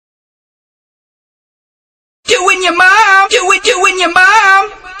doing your mom, doing your mom,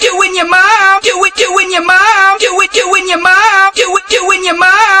 doing your mom, doing your mom, doing your mom, doing your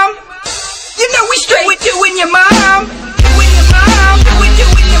mom. You know we straight doing your mom, doing your mom, doing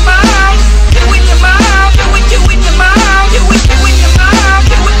your mom, doing your mom, doing your mom, doing your mom,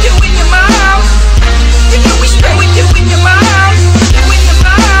 doing your mom. You know we straight doing your mom, doing your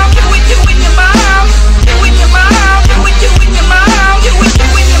mom, doing your mom, doing your mom, doing your mom,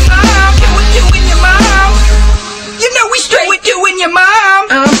 doing your mom, doing your mom. You know we straight doing your mom.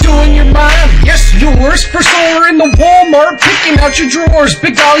 I'm doing your mom, yes yours. First order in the Walmart, picking out your drawers.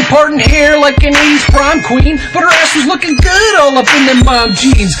 Big Dolly Parton hair like an 80s prom queen, but her ass was looking good all up in them mom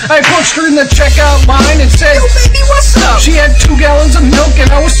jeans. I approached her in the checkout line and said, "Yo baby, what's up?" She had 2 gallons of milk and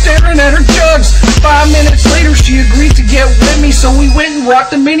I was staring at her jugs. 5 minutes later she agreed to get with me, so we went and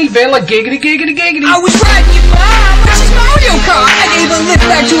rocked the minivan like giggity giggity giggity. I was riding your mom, this is Mario Kart. I gave a lift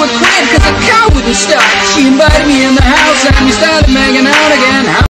back to her crib cause the car wouldn't start. She invited me in the house and we